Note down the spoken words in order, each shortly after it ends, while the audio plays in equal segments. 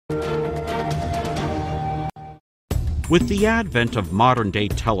With the advent of modern-day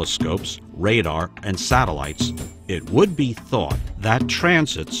telescopes, radar, and satellites, it would be thought that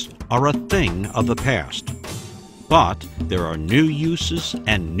transits are a thing of the past. But there are new uses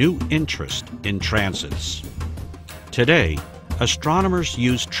and new interest in transits. Today, astronomers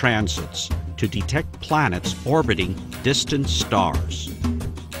use transits to detect planets orbiting distant stars.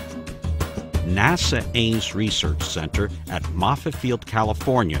 NASA Ames Research Center at Moffett Field,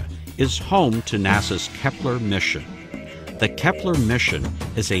 California, is home to NASA's Kepler mission. The Kepler mission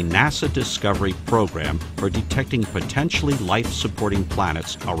is a NASA discovery program for detecting potentially life-supporting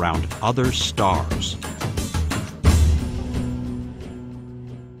planets around other stars.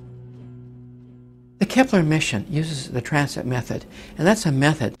 The Kepler mission uses the transit method, and that's a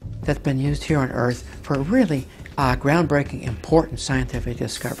method that's been used here on Earth for really groundbreaking, important scientific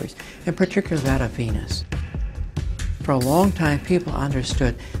discoveries, in particular that of Venus. For a long time, people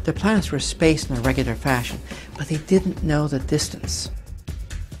understood the planets were spaced in a regular fashion, but they didn't know the distance.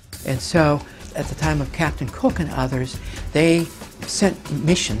 And so, at the time of Captain Cook and others, they sent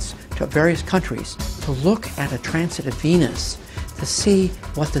missions to various countries to look at a transit of Venus to see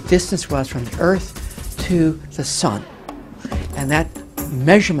what the distance was from the Earth to the Sun. And that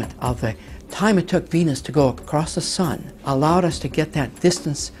measurement of the time it took Venus to go across the Sun allowed us to get that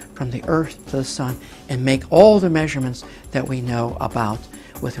distance from the Earth to the Sun and make all the measurements that we know about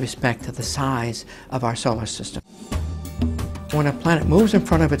with respect to the size of our solar system. When a planet moves in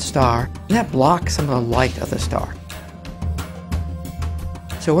front of its star, that blocks some of the light of the star.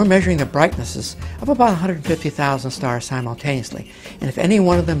 So we're measuring the brightnesses of about 150,000 stars simultaneously. And if any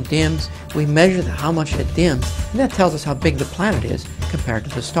one of them dims, we measure how much it dims, and that tells us how big the planet is compared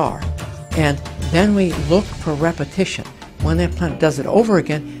to the star. And then we look for repetition. When that planet does it over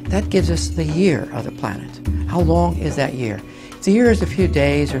again, that gives us the year of the planet. How long is that year? If the year is a few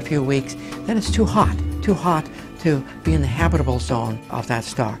days or a few weeks, then it's too hot to be in the habitable zone of that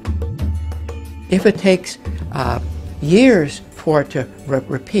star. If it takes years for it to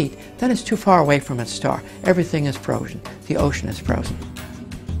repeat, then it's too far away from its star. Everything is frozen. The ocean is frozen.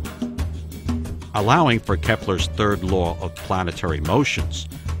 Allowing for Kepler's third law of planetary motions,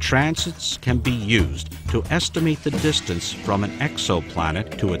 transits can be used to estimate the distance from an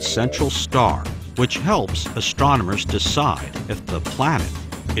exoplanet to its central star, which helps astronomers decide if the planet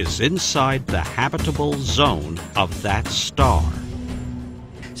is inside the habitable zone of that star.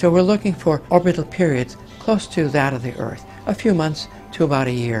 So we're looking for orbital periods close to that of the Earth, a few months to about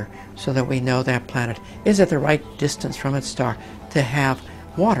a year, so that we know that planet is at the right distance from its star to have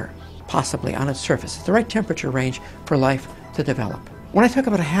water possibly on its surface, the right temperature range for life to develop. When I talk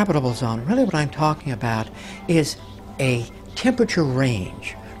about a habitable zone, really what I'm talking about is a temperature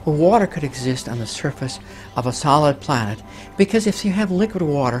range where water could exist on the surface of a solid planet, because if you have liquid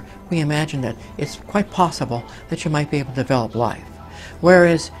water, we imagine that it's quite possible that you might be able to develop life.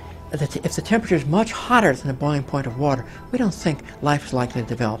 Whereas if the temperature is much hotter than the boiling point of water, we don't think life is likely to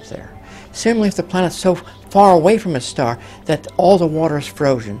develop there. Similarly, if the planet's so far away from its star that all the water is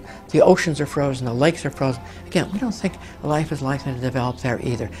frozen, the oceans are frozen, the lakes are frozen, again, we don't think life is likely to develop there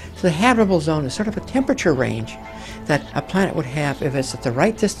either. So the habitable zone is sort of a temperature range that a planet would have if it's at the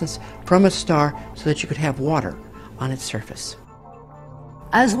right distance from its star so that you could have water on its surface.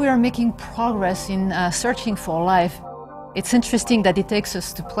 As we are making progress in searching for life, it's interesting that it takes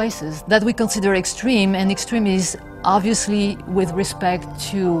us to places that we consider extreme, and extreme is obviously with respect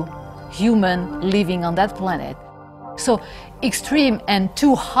to human living on that planet. So extreme and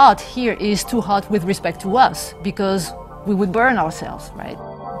too hot here is too hot with respect to us, because we would burn ourselves, right?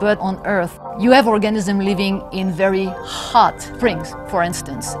 But on Earth, you have organisms living in very hot springs, for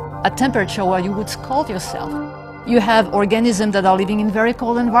instance, a temperature where you would scald yourself. You have organisms that are living in very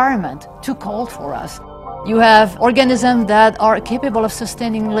cold environment, too cold for us. You have organisms that are capable of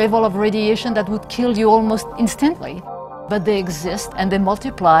sustaining level of radiation that would kill you almost instantly. But they exist and they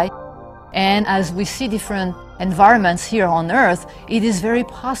multiply. And as we see different environments here on Earth, it is very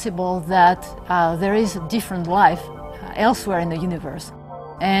possible that there is different life elsewhere in the universe.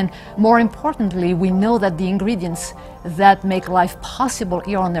 And more importantly, we know that the ingredients that make life possible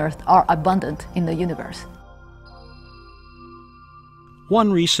here on Earth are abundant in the universe.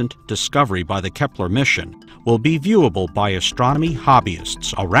 One recent discovery by the Kepler mission will be viewable by astronomy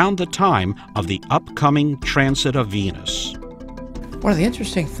hobbyists around the time of the upcoming transit of Venus. One of the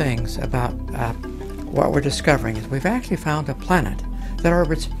interesting things about what we're discovering is we've actually found a planet that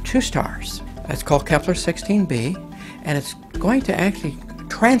orbits two stars. It's called Kepler 16b, and it's going to actually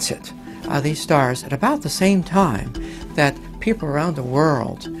transit these stars at about the same time that people around the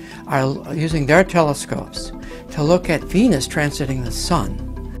world are using their telescopes to look at Venus transiting the Sun.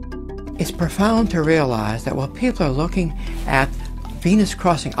 It's profound to realize that while people are looking at Venus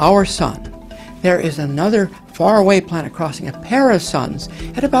crossing our sun, there is another faraway planet crossing a pair of suns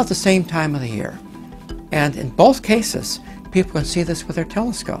at about the same time of the year. And in both cases, people can see this with their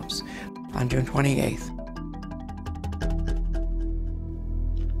telescopes on June 28th.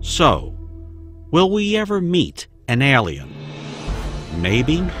 So, will we ever meet an alien?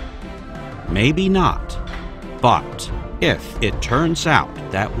 Maybe, maybe not. But if it turns out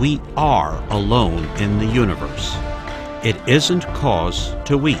that we are alone in the universe, it isn't cause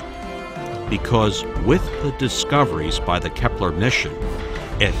to weep, because with the discoveries by the Kepler mission,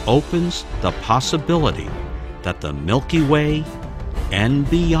 it opens the possibility that the Milky Way and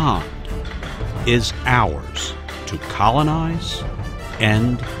beyond is ours to colonize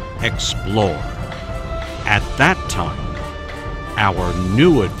and explore. At that time, our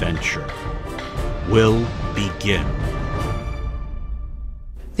new adventure will begin.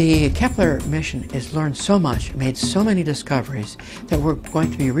 The Kepler mission has learned so much, made so many discoveries, that we're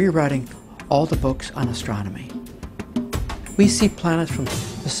going to be rewriting all the books on astronomy. We see planets from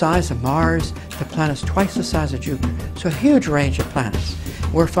the size of Mars to planets twice the size of Jupiter, so a huge range of planets.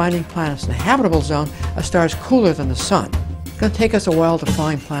 We're finding planets in the habitable zone of stars cooler than the Sun. It's going to take us a while to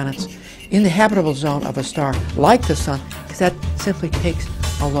find planets in the habitable zone of a star like the Sun, because that simply takes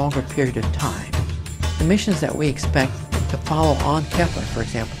a longer period of time. The missions that we expect to follow on Kepler, for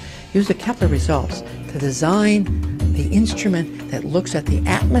example, use the Kepler results to design the instrument that looks at the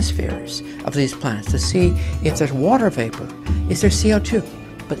atmospheres of these planets to see if there's water vapor, is there CO2.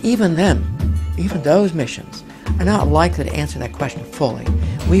 But even then, even those missions are not likely to answer that question fully.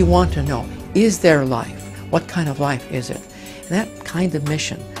 We want to know, is there life? What kind of life is it? And that kind of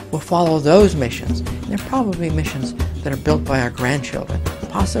mission will follow those missions. And they're probably missions that are built by our grandchildren,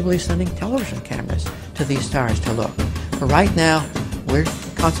 possibly sending television cameras to these stars to look. But right now, we're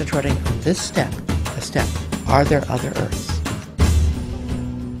concentrating on this step, the step, are there other Earths?